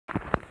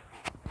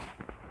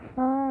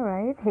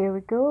Alright, here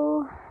we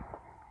go.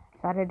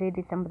 Saturday,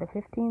 December the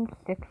 15th,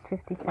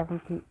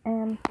 6:57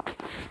 p.m.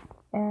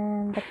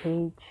 And the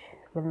page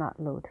will not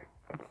load.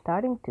 It's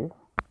starting to,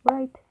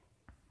 right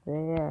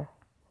there,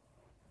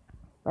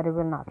 but it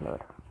will not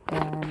load.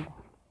 And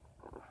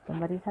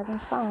somebody's having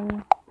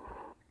fun.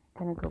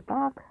 Gonna go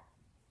back.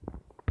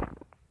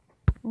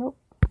 Nope,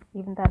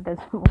 even that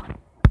doesn't work.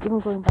 Even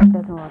going back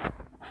doesn't work.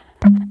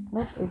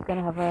 Nope, it's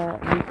gonna have a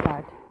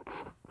restart.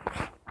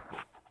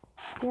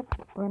 Yep,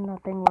 when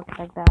nothing works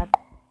like that,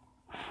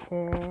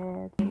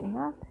 it's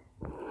not.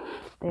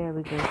 There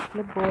we go.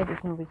 Flipboard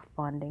is not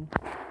responding.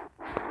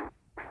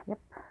 Yep.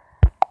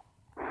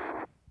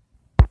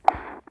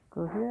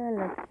 Go here.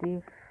 Let's see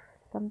if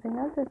something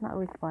else is not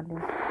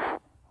responding.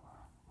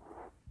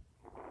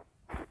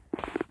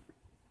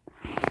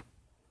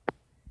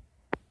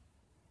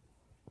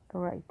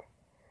 Alright.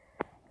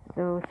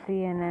 So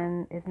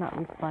CNN is not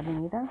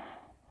responding either.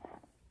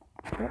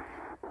 Yep.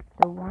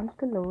 So wants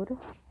to load,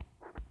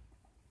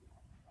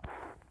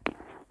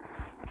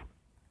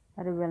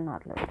 but it will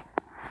not load.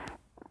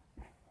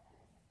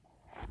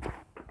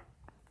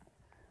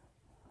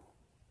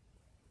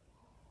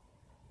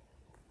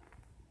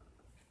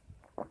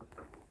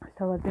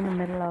 So I was in the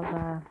middle of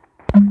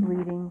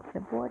reading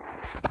Flipboard.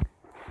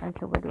 And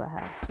so what do I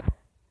have?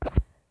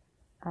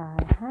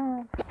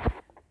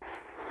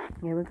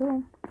 Here we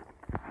go.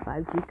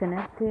 5G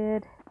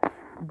connected.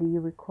 The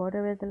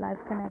recorder is a live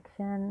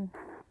connection.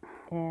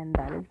 And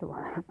that is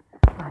why.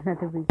 One of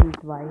the reasons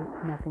why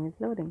nothing is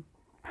loading.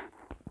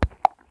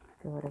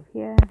 Go out of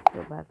here.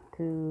 Go back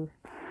to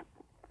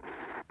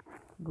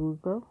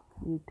Google,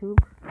 YouTube.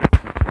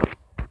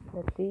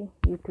 Let's see.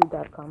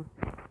 YouTube.com.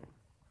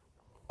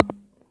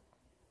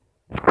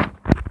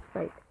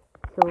 Right.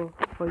 So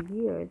for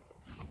years,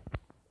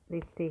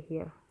 they stay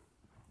here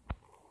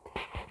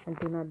and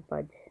do not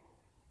budge.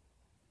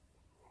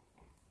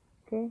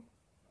 Okay,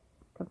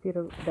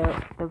 computer,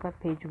 the web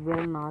page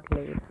will not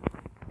load.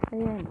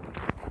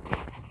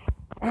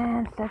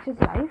 And such is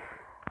life.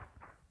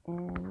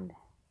 And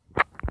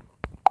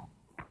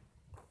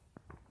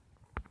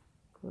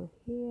go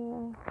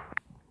here.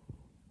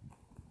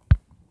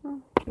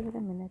 Oh, give it a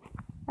minute.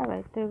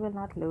 Alright, so it will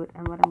not load.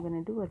 And what I'm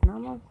gonna do is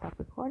normal, stop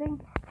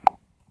recording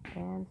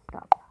and